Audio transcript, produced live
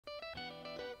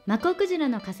マッコウクジラ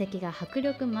の化石が迫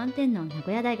力満点の名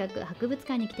古屋大学博物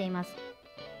館に来ています。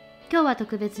今日は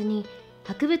特別に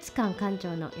博物館館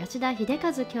長の吉田英一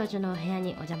教授のお部屋に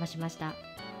お邪魔しました。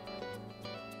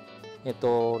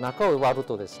中を割る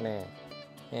とですね、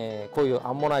こういう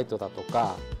アンモナイトだと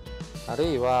か、ある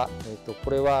いは、こ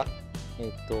れは、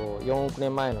4億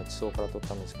年前の地層から取っ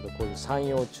たんですけど、こういう三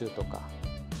葉虫とか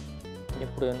で、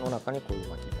これの中にこういう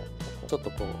巻き貝、ちょっと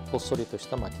こうほっそりとし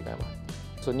た巻き貝もあって、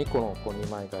そう2個のこう2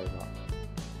枚貝が。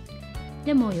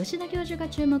でも吉田教授が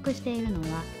注目しているの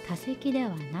は化石で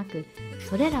はなく、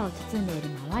それらを包んでいる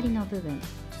周りの部分、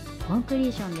コンクリ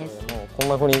ーションです。もうこん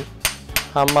な風に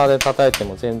ハンマーで叩いて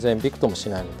も全然びくとも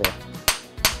しないので、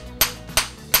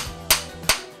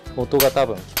音が多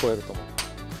分聞こえると思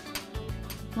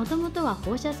う。もともとは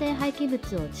放射性廃棄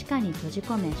物を地下に閉じ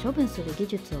込め処分する技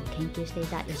術を研究してい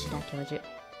た吉田教授。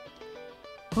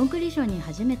コンクリーションに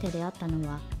初めて出会ったの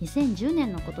は2010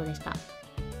年のことでした。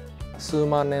数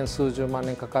万年数十万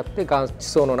年かかって岩地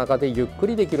層の中でゆっく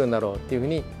りできるんだろうっていうふう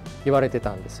に言われて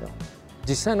たんですよ。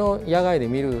実際の野外で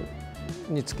見る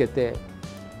につけて、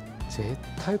絶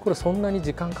対これそんなに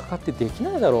時間かかってでき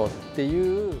ないだろうって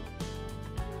いう。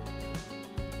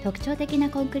特徴的な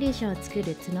コンクリーションを作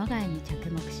る角貝に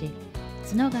着目し、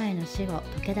角貝の死後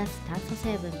溶け出す炭素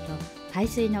成分と海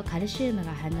水のカルシウム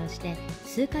が反応して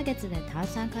数ヶ月で炭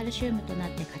酸カルシウムとな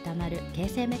って固まる形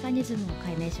成メカニズムを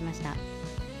解明しました。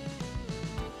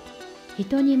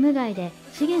人に無害で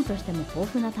資源としても豊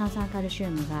富な炭酸カルシウ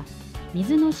ムが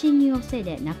水の侵入を防い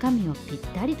で中身をぴっ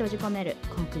たり閉じ込める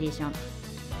コンクリーション。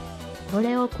こ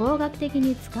れを工学的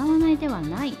に使わない手は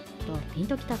ないとピン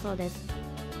ときたそうです。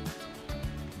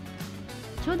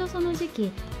ちょうどその時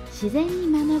期、自然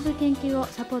に学ぶ研究を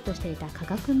サポートしていた化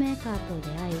学メーカーと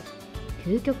出会い、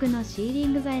究極のシーリ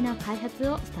ング材の開発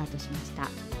をスタートしました。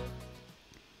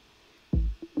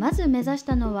まず目指し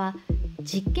たのは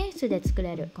実験室で作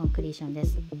れるコンクリーションで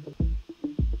す。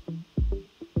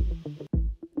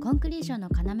コンクリーションの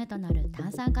要となる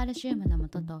炭酸カルシウムの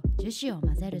素と樹脂を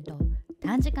混ぜると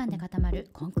短時間で固まる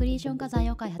コンクリーション化材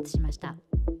を開発しました。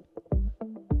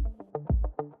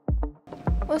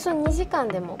およそ2時間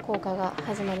でも硬化が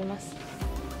始まります。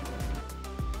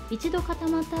一度固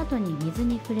まった後に水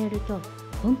に触れると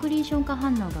コンクリーション化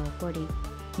反応が起こり、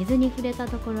水に触れた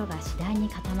ところが次第に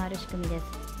固まる仕組みです。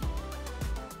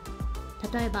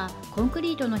例えばコンク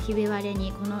リートのひび割れ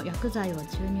にこの薬剤を注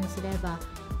入すれば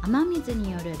雨水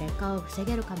による劣化を防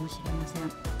げるかもしれません。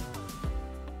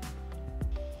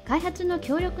開発の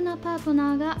強力なパート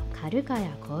ナーが刈茅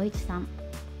孝一さん。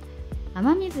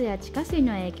雨水や地下水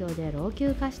の影響で老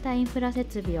朽化したインフラ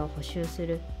設備を補修す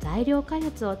る材料開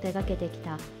発を手掛けてき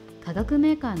た化学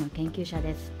メーカーの研究者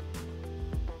です。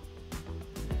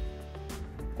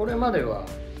これまでは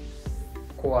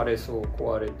壊れそう、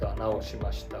壊れた、直し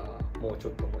ました、もうち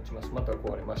ょっと持ちます、また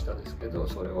壊れましたですけど、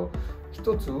それを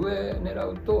一つ上狙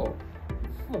うと、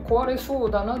もう壊れそう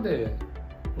だなで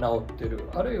治ってる、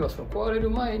あるいはその壊れる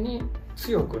前に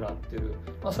強くなってる、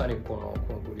まさにこの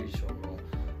コンクリーションの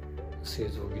製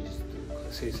造技術というか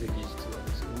生成技術は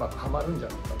ですね、うまくはまるんじゃ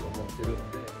ないかと思ってるので。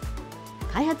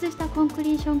開発したコンク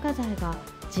リーション化材が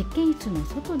実験室の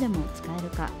外でも使える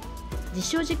か、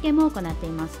実証実験も行ってい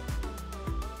ます。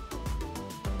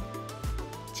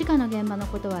地下の現場の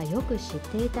ことはよく知っ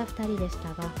ていた2人でした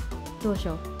が、当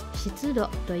初湿度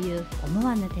という思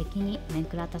わぬ敵に面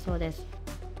食らったそうです。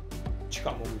地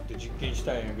下潜って実験し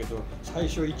たんやけど、最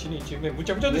初1日目む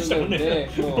ちゃむちゃでしたよね。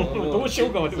もうどうしよ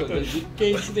うかって実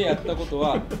験室でやったこと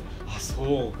はあ、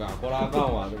そうか、これあか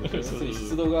んわ。要するに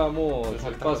湿度がもう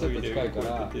 100% 近いか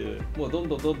ら、もうどん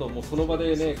どんもうその場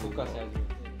でね、動かし始めて。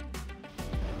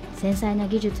繊細な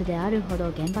技術であるほど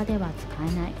現場では使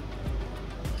えない。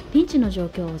ピンチの状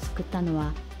況を救ったの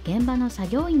は現場の作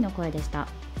業員の声でした。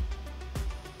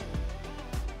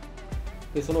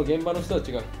でその現場の人た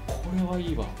ちがこれは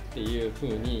いいわっていうふう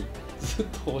にずっ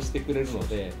と押してくれるの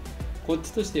で、こっ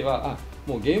ちとしては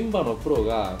もう現場のプロ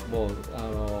がもう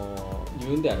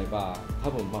言うんであれば、多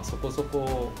分まあそこそ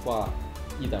こは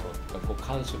いいだろうとか、こう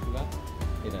感触が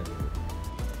得られる。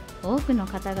多くの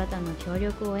方々の協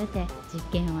力を得て実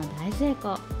験は大成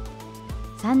功。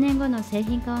3年後の製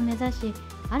品化を目指し、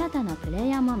新たなプレイ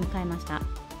ヤーも迎えました。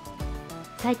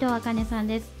齊藤朱音さん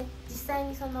です。実際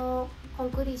にそのコン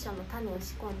クリーションの種を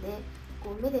仕込んで、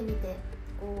こう目で見て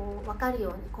こう分かるよ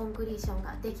うにコンクリーション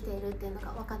ができているっていうの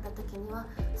が分かった時には、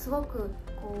すごく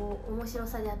こう面白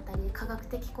さであったり科学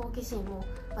的好奇心も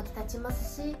湧き立ちま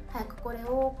すし、早くこれ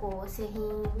をこう製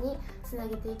品につな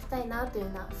げていきたいなという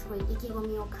ようなすごい意気込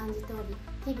みを感じてお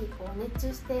り、日々こう熱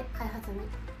中して開発に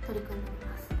取り組んでおり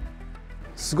ます。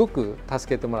すごく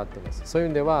助けてもらってます。そういう意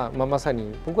味では、まさ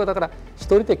に僕はだから一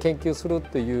人で研究する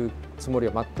というつもり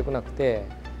は全くなくて、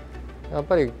やっ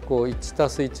ぱりこう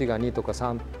 1+1 が2とか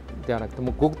3ではなくて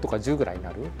もう5とか10ぐらいにな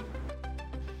る。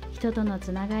人との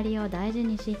つながりを大事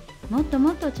にし、もっと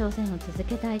もっと挑戦を続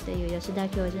けたいという吉田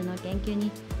教授の研究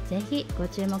にぜひご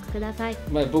注目ください。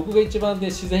僕が一番で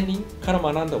自然から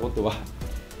学んだことは、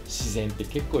自然って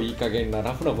結構いい加減な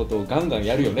ラフなことをガンガン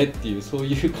やるよねっていう、そう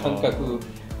いう感覚、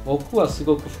僕はす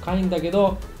ごく深いんだけ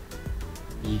ど、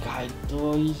意外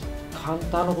と簡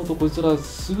単なことこいつら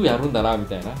すぐやるんだなみ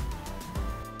たいな。